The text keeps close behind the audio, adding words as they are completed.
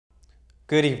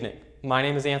Good evening. My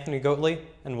name is Anthony Goatley,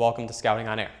 and welcome to Scouting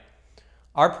on Air.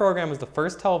 Our program is the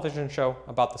first television show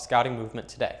about the scouting movement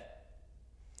today.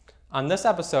 On this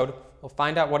episode, we'll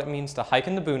find out what it means to hike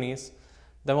in the boonies,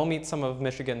 then we'll meet some of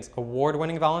Michigan's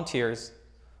award-winning volunteers.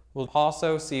 We'll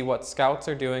also see what scouts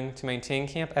are doing to maintain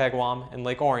Camp Agawam in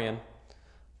Lake Orion.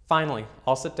 Finally,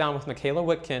 I'll sit down with Michaela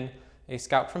Whitkin, a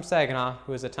scout from Saginaw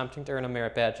who is attempting to earn a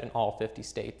merit badge in all 50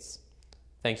 states.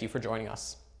 Thank you for joining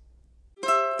us.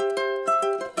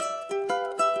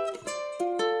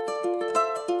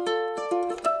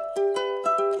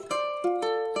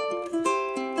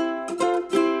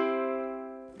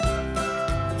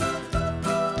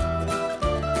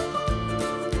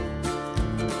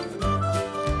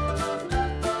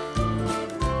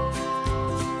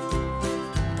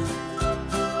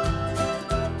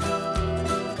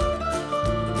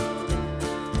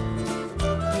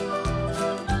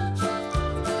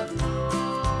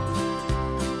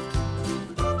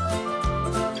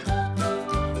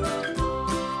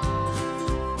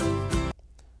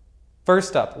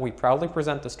 First up, we proudly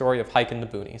present the story of Hike in the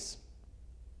Boonies.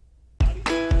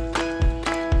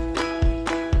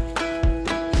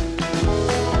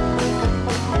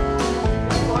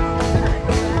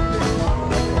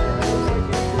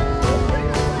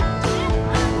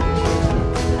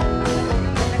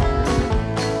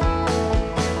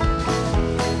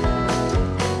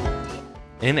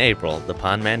 In April, the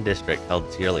Pondman District held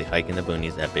its yearly Hike in the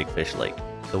Boonies at Big Fish Lake.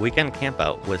 The weekend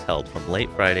campout was held from late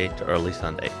Friday to early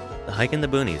Sunday. The Hike in the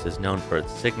Boonies is known for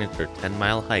its signature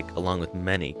 10-mile hike along with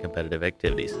many competitive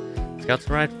activities. Scouts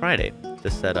arrived Friday to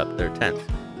set up their tents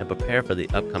and prepare for the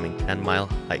upcoming 10-mile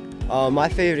hike. My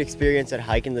favorite experience at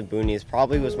Hike in the Boonies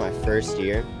probably was my first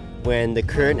year when the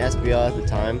current SBL at the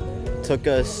time took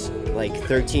us like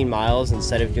 13 miles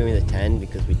instead of doing the 10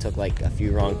 because we took like a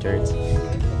few wrong turns.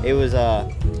 It was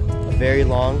a very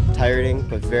long, tiring,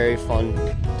 but very fun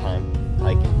time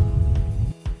hiking.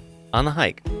 On the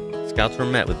hike, Scouts were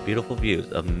met with beautiful views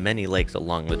of many lakes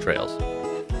along the trails.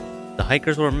 The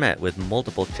hikers were met with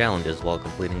multiple challenges while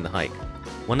completing the hike.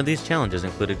 One of these challenges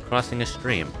included crossing a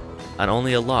stream on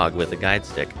only a log with a guide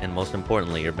stick and, most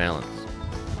importantly, your balance.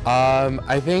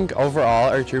 I think overall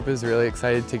our troop is really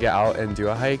excited to get out and do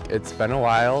a hike. It's been a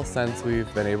while since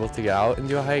we've been able to get out and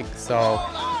do a hike, so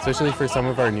especially for some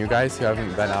of our new guys who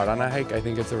haven't been out on a hike, I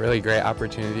think it's a really great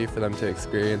opportunity for them to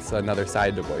experience another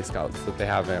side to Boy Scouts that they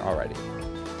haven't already.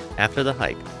 After the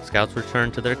hike, Scouts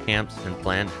returned to their camps and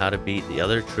planned how to beat the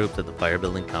other troops at the fire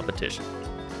building competition.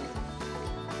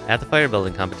 At the fire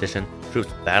building competition,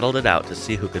 troops battled it out to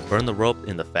see who could burn the rope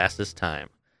in the fastest time.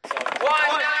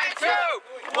 192!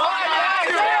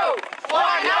 192!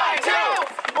 192!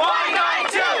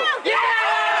 192! Yeah!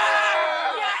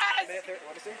 Yes!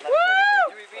 Woo!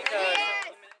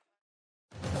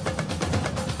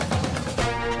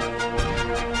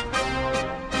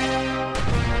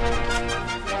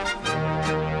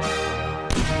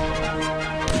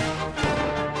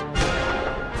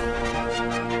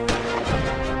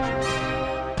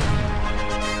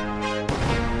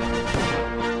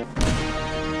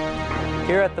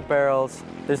 Here at the barrels,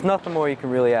 there's nothing more you can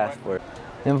really ask for.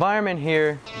 The environment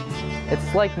here,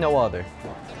 it's like no other.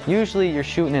 Usually you're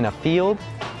shooting in a field,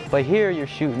 but here you're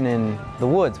shooting in the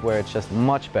woods where it's just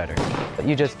much better.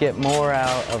 You just get more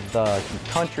out of the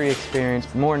country experience,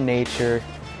 more nature,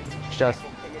 it's just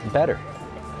better.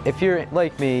 If you're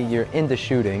like me, you're into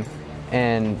shooting,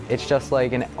 and it's just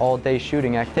like an all-day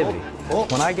shooting activity.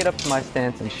 When I get up to my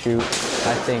stance and shoot,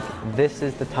 I think this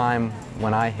is the time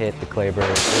when I hit the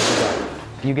claybird.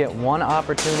 You get one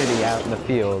opportunity out in the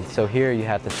field, so here you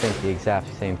have to think the exact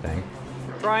same thing.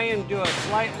 Try and do a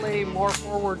slightly more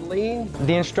forward lean.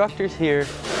 The instructors here,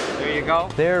 There you go.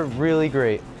 they're really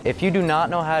great. If you do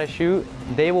not know how to shoot,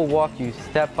 they will walk you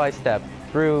step by step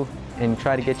through and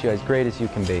try to get you as great as you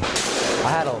can be.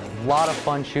 I had a lot of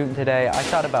fun shooting today. I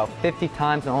shot about 50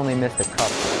 times and only missed a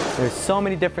couple. There's so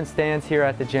many different stands here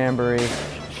at the Jamboree.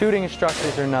 Shooting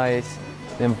instructors are nice.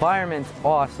 The environment's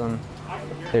awesome.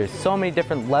 There's so many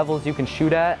different levels you can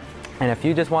shoot at. And if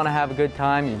you just want to have a good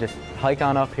time, you just hike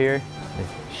on up here and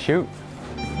shoot.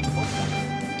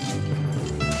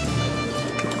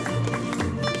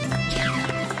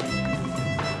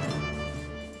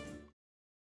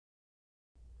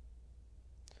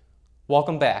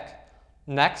 Welcome back.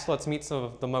 Next, let's meet some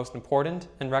of the most important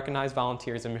and recognized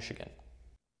volunteers in Michigan.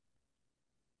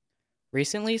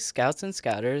 Recently, scouts and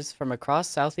scouters from across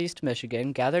southeast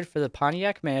Michigan gathered for the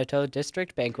Pontiac-Manitou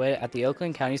District Banquet at the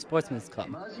Oakland County Sportsman's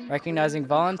Club, recognizing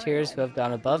volunteers who have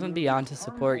gone above and beyond to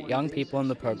support young people in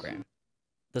the program.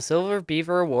 The Silver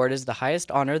Beaver Award is the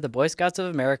highest honor the Boy Scouts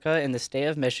of America in the state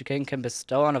of Michigan can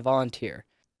bestow on a volunteer.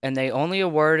 and they only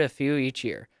award a few each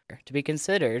year. To be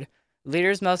considered,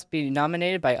 leaders must be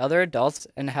nominated by other adults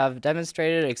and have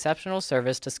demonstrated exceptional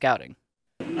service to scouting.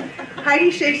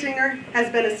 Heidi Schachinger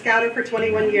has been a scouter for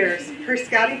 21 years. Her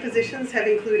scouting positions have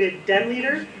included den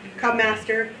leader, cub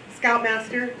master,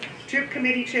 scoutmaster, troop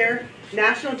committee chair,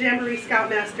 National Jamboree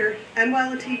Scoutmaster,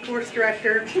 NYLT Course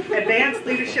Director, Advanced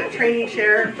Leadership Training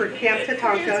Chair for Camp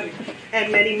Tatanka,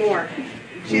 and many more.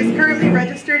 She is currently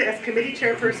registered as committee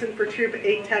chairperson for Troop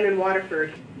 810 in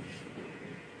Waterford.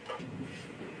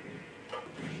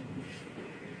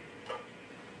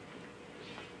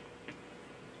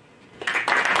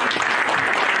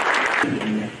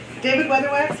 David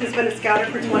Weatherwax has been a scouter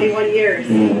for 21 years.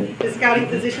 His scouting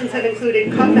positions have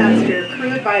included Cub Master,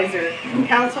 Crew Advisor,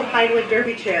 Council Pinewood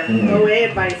Derby Chair, OA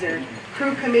Advisor,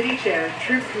 Crew Committee Chair,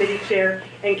 Troop Committee Chair,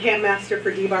 and Camp Master for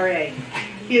D-Bar A.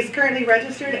 He is currently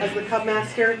registered as the Cub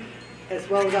Master, as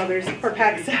well as others, for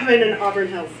Pac 7 in Auburn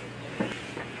Hills.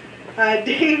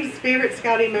 Dave's favorite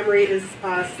scouting memory is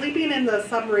sleeping in the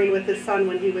submarine with his son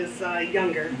when he was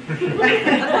younger.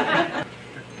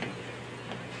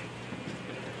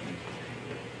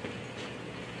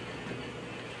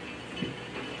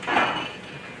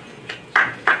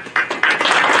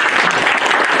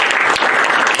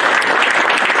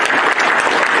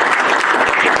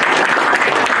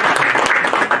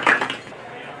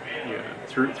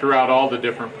 Throughout all the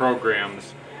different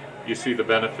programs, you see the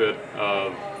benefit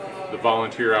of the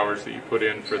volunteer hours that you put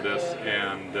in for this,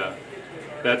 and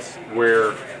that's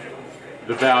where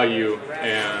the value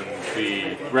and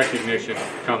the recognition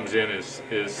comes in, is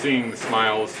seeing the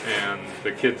smiles and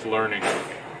the kids learning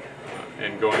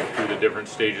and going through the different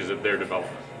stages of their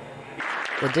development.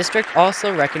 The district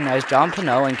also recognized John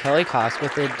Pinot and Kelly Cox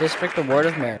with the District Award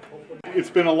of Merit. It's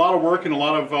been a lot of work and a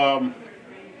lot of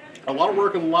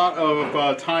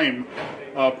time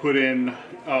put in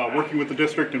working with the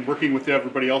district and working with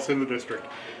everybody else in the district,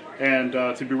 and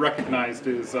to be recognized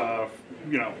is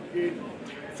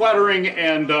flattering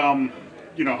and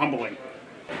humbling.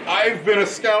 I've been a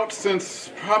scout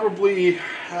since probably,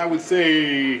 I would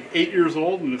say, 8 years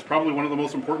old, and it's probably one of the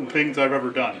most important things I've ever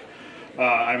done.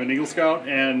 I'm an Eagle Scout,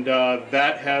 and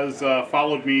that has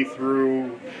followed me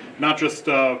through not just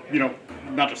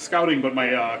scouting, but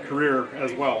my career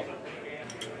as well.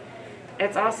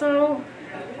 It's also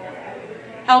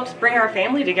helped bring our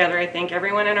family together. I think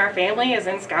everyone in our family is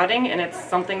in scouting, and it's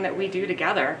something that we do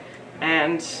together,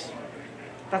 and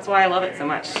that's why I love it so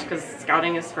much, because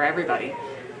scouting is for everybody.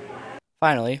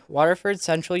 Finally, Waterford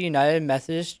Central United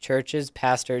Methodist Church's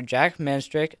pastor Jack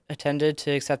Manstrick attended to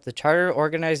accept the Charter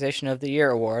Organization of the Year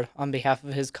award on behalf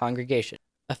of his congregation.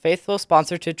 A faithful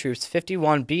sponsor to Troops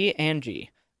 51B and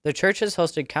G, the church has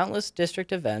hosted countless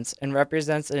district events and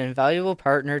represents an invaluable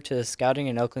partner to the scouting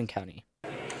in Oakland County.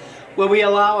 Well, we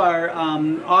allow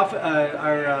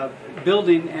our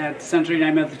building at Central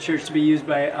United Methodist Church to be used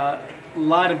by a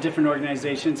lot of different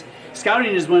organizations.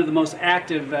 Scouting is one of the most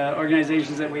active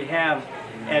organizations that we have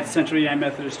at Central United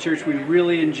Methodist Church. We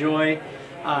really enjoy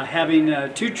having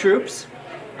two troops,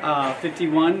 Troop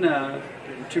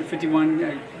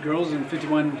 51 girls and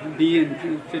 51B and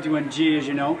 51G, as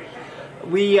you know.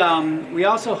 We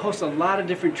also host a lot of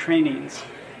different trainings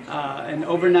and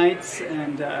overnights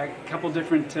and a couple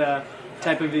different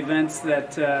type of events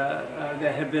that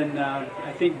have been,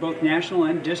 I think, both national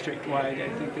and district-wide. I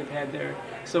think they've had there.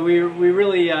 So we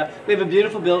really we have a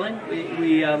beautiful building.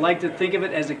 We like to think of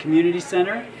it as a community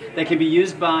center that can be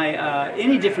used by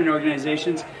any different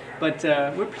organizations. But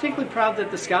we're particularly proud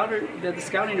that the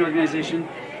scouting organization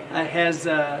has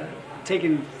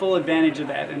taken full advantage of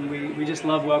that, and we just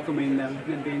love welcoming them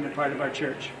and being a part of our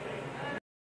church.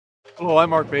 Hello,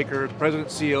 I'm Mark Baker, President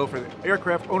and CEO for the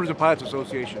Aircraft Owners and Pilots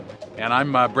Association. And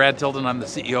I'm Brad Tilden. I'm the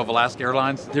CEO of Alaska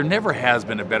Airlines. There never has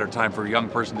been a better time for a young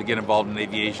person to get involved in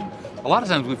aviation. A lot of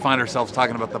times we find ourselves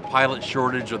talking about the pilot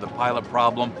shortage or the pilot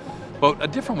problem. But a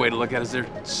different way to look at it is there's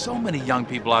so many young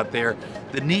people out there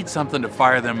that need something to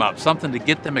fire them up, something to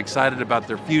get them excited about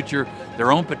their future,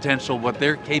 their own potential, what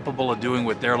they're capable of doing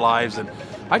with their lives. And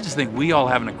I just think we all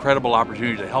have an incredible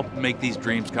opportunity to help make these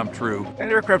dreams come true.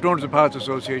 At Aircraft Owners and Pilots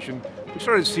Association, we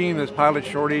started seeing this pilot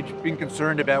shortage, being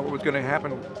concerned about what was going to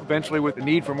happen eventually with the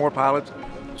need for more pilots.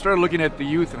 We started looking at the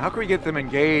youth and how can we get them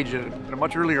engaged at a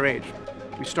much earlier age.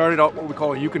 We started out what we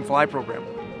call a You Can Fly program.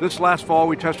 This last fall,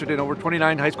 we tested in over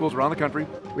 29 high schools around the country.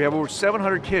 We have over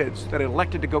 700 kids that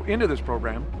elected to go into this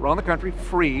program around the country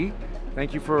free.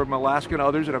 Thank you from Alaska and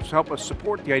others that have helped us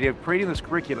support the idea of creating this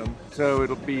curriculum. So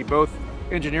it'll be both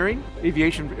engineering,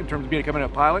 aviation in terms of becoming a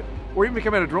pilot, or even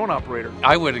becoming a drone operator.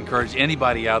 I would encourage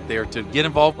anybody out there to get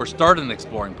involved or start an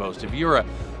exploring post. If you're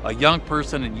a young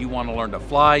person and you want to learn to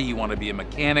fly, you want to be a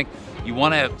mechanic, you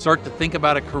want to start to think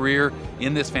about a career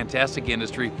in this fantastic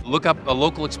industry, look up a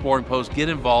local exploring post, get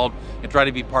involved, and try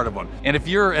to be part of one. And if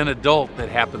you're an adult that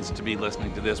happens to be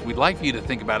listening to this, we'd like for you to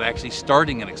think about actually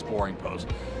starting an exploring post.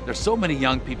 There's so many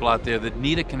young people out there that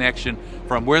need a connection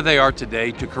from where they are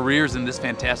today to careers in this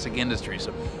fantastic industry.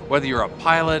 So whether you're a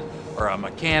pilot or a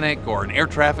mechanic or an air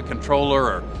traffic controller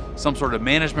or some sort of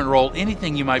management role,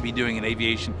 anything you might be doing in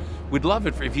aviation, we'd love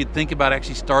it if you'd think about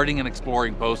actually starting an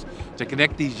exploring post to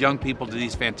connect these young people to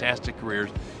these fantastic careers.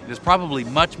 It is probably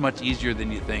much, much easier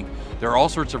than you think. There are all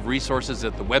sorts of resources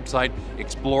at the website,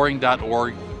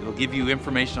 exploring.org. It'll give you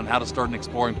information on how to start an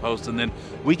exploring post, and then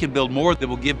we can build more that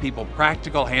will give people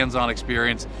practical hands-on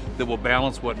experience that will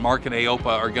balance what Mark and AOPA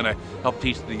are going to help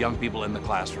teach the young people in the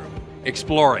classroom.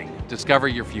 Exploring, discover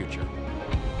your future.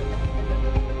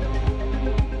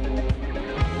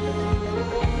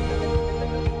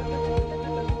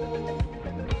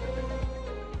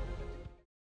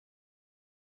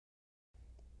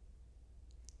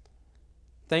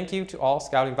 Thank you to all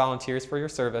Scouting volunteers for your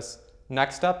service.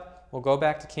 Next up, we'll go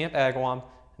back to Camp Agawam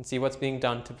and see what's being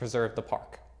done to preserve the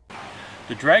park.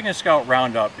 The Dragon Scout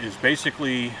Roundup is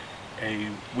basically a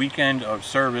weekend of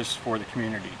service for the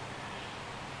community.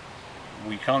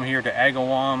 We come here to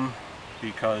Agawam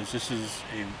because this is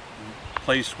a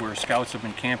place where Scouts have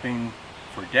been camping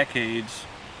for decades,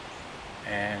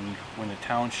 and when the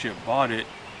township bought it,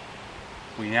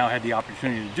 we now had the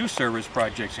opportunity to do service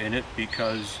projects in it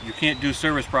because you can't do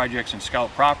service projects in Scout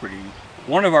property.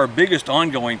 One of our biggest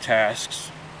ongoing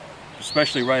tasks,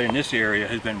 especially right in this area,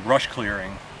 has been brush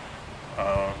clearing.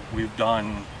 We've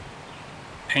done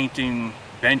painting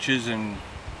benches and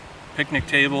picnic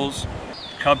tables.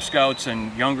 Cub Scouts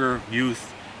and younger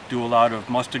youth do a lot of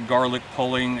mustard garlic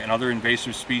pulling and other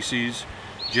invasive species,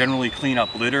 generally clean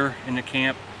up litter in the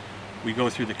camp. We go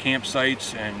through the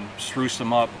campsites and spruce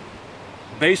them up.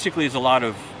 Basically, it's a lot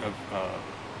of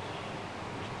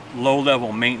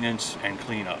low-level maintenance and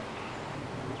cleanup.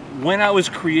 When I was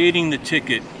creating the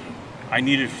ticket, I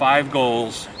needed 5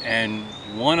 goals, and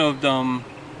one of them,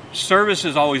 service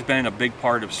has always been a big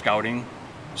part of Scouting.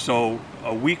 So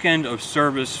a weekend of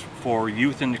service for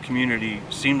youth in the community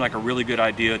seemed like a really good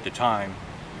idea at the time.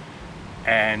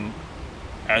 And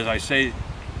as I say,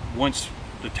 once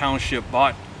the township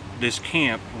bought this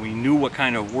camp, we knew what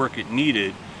kind of work it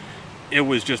needed. It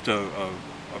was just a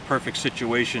perfect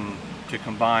situation to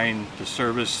combine the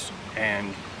service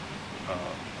and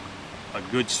a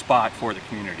good spot for the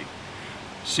community.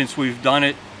 Since we've done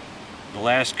it, the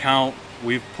last count,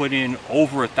 we've put in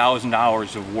over 1,000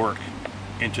 hours of work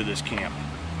into this camp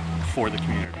for the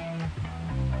community.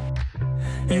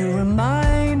 You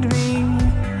remind me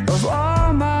of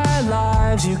all my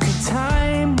lives. You could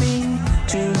time me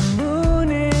to the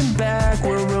moon and back.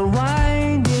 We're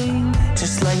rewinding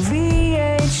just like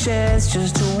VHS,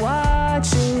 just to watch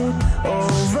it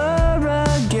over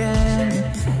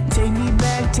again. Take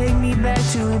me back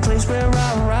to a place where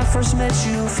I first met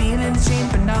you. Feelings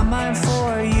change, but not mine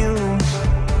for you.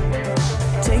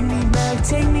 Take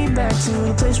me back to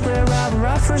the place where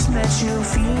I first met you.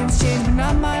 Feelings change, but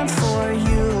not mine for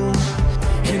you.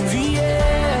 In the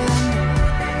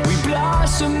end, we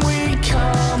blossom, we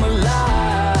come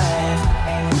alive.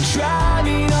 We're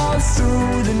driving all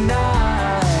through the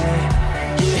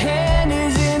night. Your hand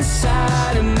is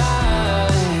inside of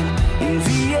mine. In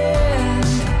the end,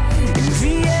 in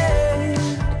the end.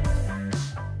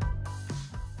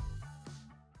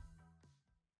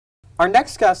 Our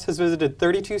next guest has visited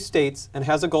 32 states and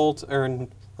has a goal to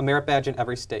earn a merit badge in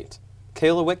every state.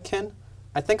 Kayla Witkin,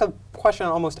 I think a question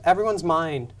on almost everyone's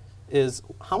mind is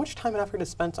how much time and effort is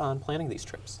spent on planning these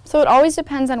trips? So it always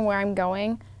depends on where I'm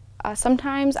going.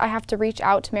 Sometimes I have to reach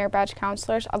out to merit badge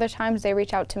counselors, other times they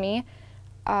reach out to me.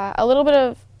 A little bit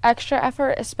of extra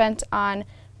effort is spent on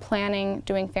planning,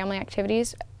 doing family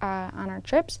activities on our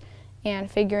trips, and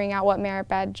figuring out what merit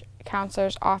badge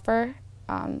counselors offer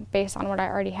based on what I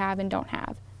already have and don't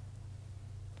have.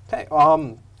 Okay,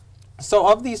 so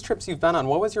of these trips you've been on,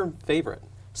 what was your favorite?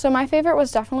 So my favorite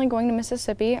was definitely going to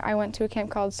Mississippi. I went to a camp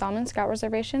called Salmon Scout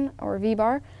Reservation, or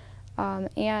VBAR,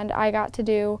 and I got to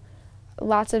do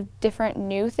lots of different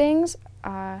new things.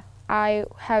 I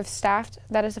have staffed,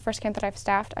 that is the first camp that I've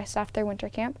staffed. I staffed their winter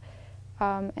camp,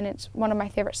 and it's one of my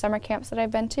favorite summer camps that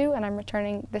I've been to, and I'm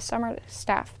returning this summer to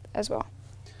staff as well.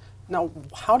 Now,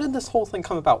 how did this whole thing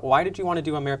come about? Why did you want to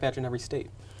do a merit badge in every state?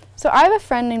 So I have a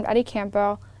friend named Eddie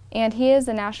Campbell, and he is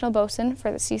the national bosun for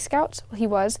the Sea Scouts. He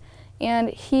was, and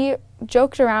he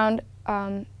joked around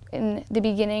in the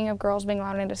beginning of girls being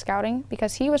allowed into scouting,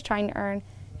 because he was trying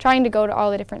to go to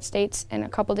all the different states and a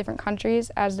couple different countries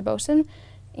as the bosun,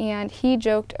 and he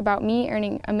joked about me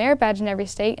earning a merit badge in every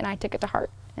state, and I took it to heart,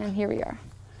 and here we are.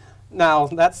 Now,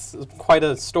 that's quite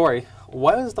a story.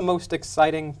 What is the most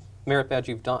exciting merit badge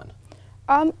you've done?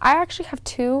 I actually have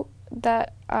two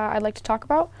that I'd like to talk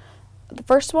about. The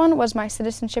first one was my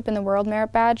Citizenship in the World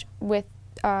merit badge with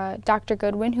Dr.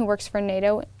 Goodwin, who works for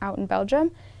NATO out in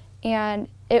Belgium, and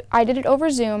I did it over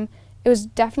Zoom. It was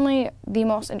definitely the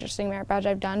most interesting merit badge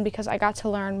I've done because I got to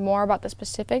learn more about the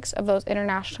specifics of those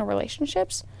international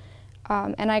relationships,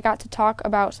 and I got to talk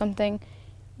about something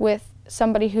with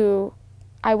somebody who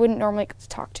I wouldn't normally get to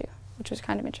talk to, which was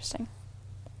kind of interesting.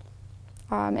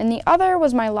 And the other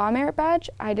was my law merit badge.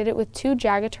 I did it with two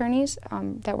JAG attorneys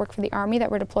that worked for the Army that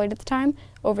were deployed at the time,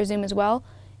 over Zoom as well,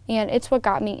 and it's what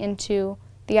got me into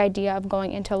the idea of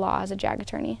going into law as a JAG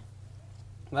attorney.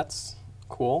 That's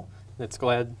cool. It's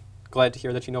glad to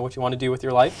hear that you know what you want to do with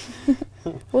your life.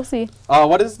 We'll see.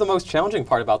 What is the most challenging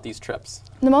part about these trips?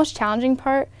 The most challenging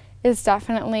part is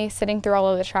definitely sitting through all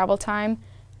of the travel time.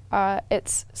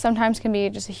 It's sometimes can be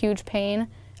just a huge pain.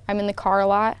 I'm in the car a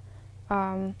lot,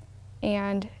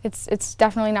 and it's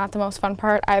definitely not the most fun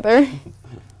part either.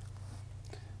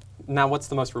 Now, what's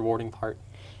the most rewarding part?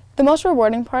 The most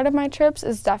rewarding part of my trips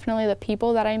is definitely the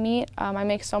people that I meet. I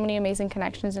make so many amazing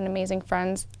connections and amazing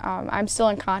friends. I'm still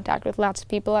in contact with lots of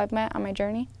people I've met on my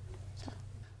journey.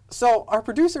 So, our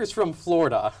producer's from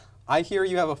Florida. I hear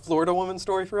you have a Florida woman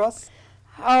story for us?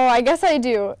 Oh, I guess I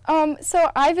do.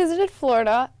 So I visited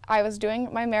Florida. I was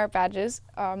doing my merit badges,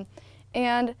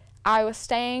 and I was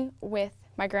staying with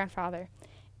my grandfather.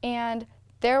 And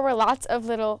there were lots of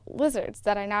little lizards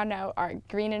that I now know are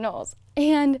green anoles.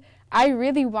 And I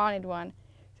really wanted one.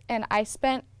 And I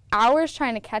spent hours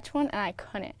trying to catch one, and I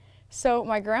couldn't. So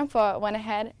my grandpa went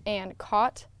ahead and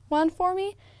caught one for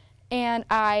me, and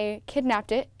I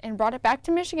kidnapped it and brought it back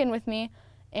to Michigan with me.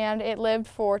 And it lived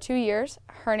for 2 years.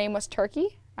 Her name was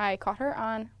Turkey. I caught her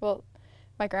on, well,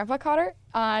 my grandpa caught her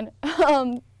on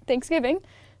Thanksgiving,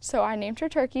 so I named her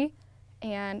Turkey,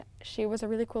 and she was a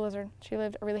really cool lizard. She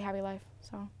lived a really happy life.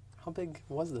 So. How big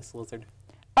was this lizard?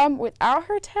 Without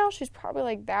her tail, she's probably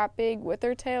like that big. With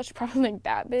her tail, she's probably like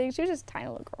that big. She was just a tiny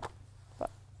little girl. But.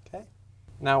 Okay.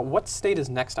 Now, what state is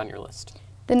next on your list?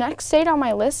 The next state on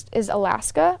my list is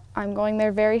Alaska. I'm going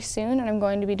there very soon, and I'm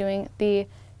going to be doing the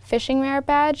fishing merit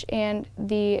badge and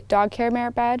the dog care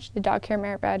merit badge. The dog care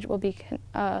merit badge will be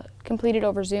completed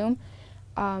over Zoom.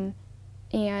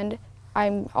 And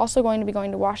I'm also going to be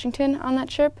going to Washington on that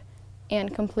trip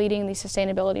and completing the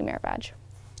sustainability merit badge.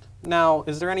 Now,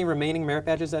 is there any remaining merit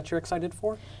badges that you're excited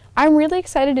for? I'm really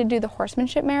excited to do the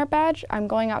horsemanship merit badge. I'm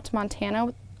going out to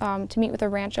Montana to meet with a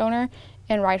ranch owner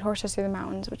and ride horses through the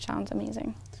mountains, which sounds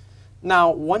amazing.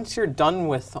 Now, once you're done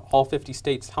with all 50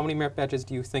 states, how many merit badges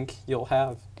do you think you'll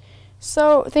have?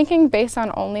 So, thinking based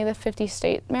on only the 50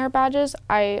 state merit badges,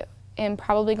 I am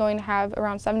probably going to have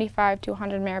around 75 to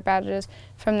 100 merit badges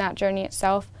from that journey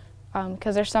itself,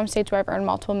 because there's some states where I've earned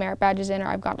multiple merit badges in or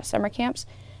I've gone to summer camps.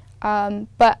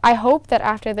 But I hope that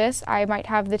after this, I might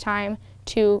have the time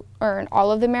to earn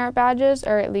all of the merit badges,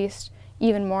 or at least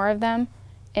even more of them.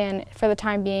 And for the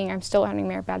time being, I'm still earning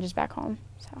merit badges back home.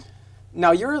 So.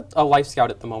 Now, you're a Life Scout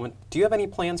at the moment. Do you have any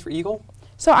plans for Eagle?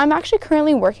 So I'm actually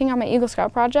currently working on my Eagle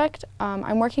Scout project.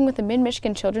 I'm working with the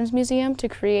Mid-Michigan Children's Museum to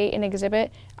create an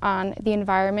exhibit on the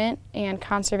environment and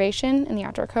conservation in the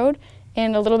outdoor code,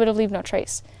 and a little bit of Leave No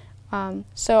Trace.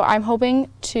 So I'm hoping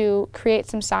to create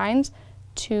some signs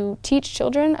to teach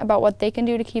children about what they can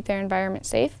do to keep their environment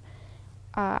safe.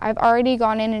 I've already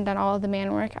gone in and done all of the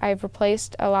man work. I've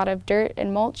replaced a lot of dirt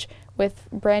and mulch with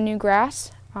brand new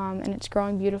grass, and it's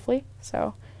growing beautifully.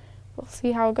 So we'll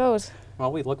see how it goes.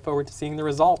 Well, we look forward to seeing the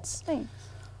results. Thanks.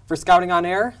 For Scouting on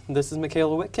Air, this is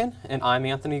Michaela Witkin, and I'm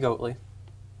Anthony Goatley.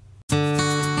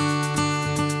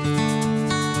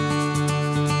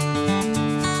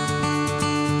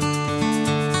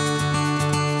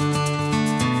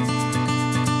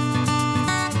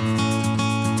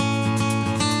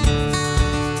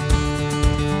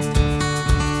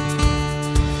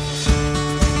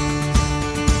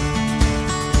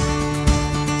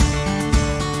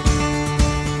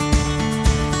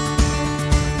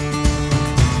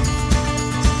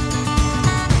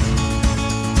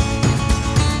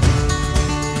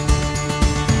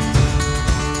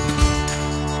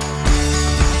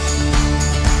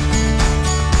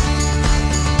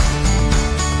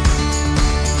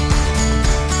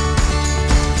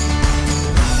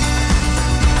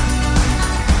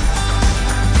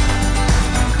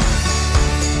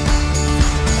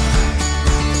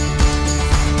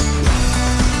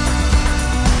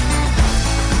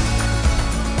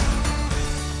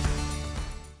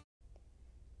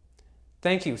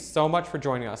 Thank you so much for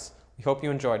joining us. We hope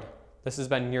you enjoyed. This has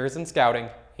been Years in Scouting,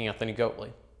 Anthony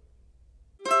Goatley.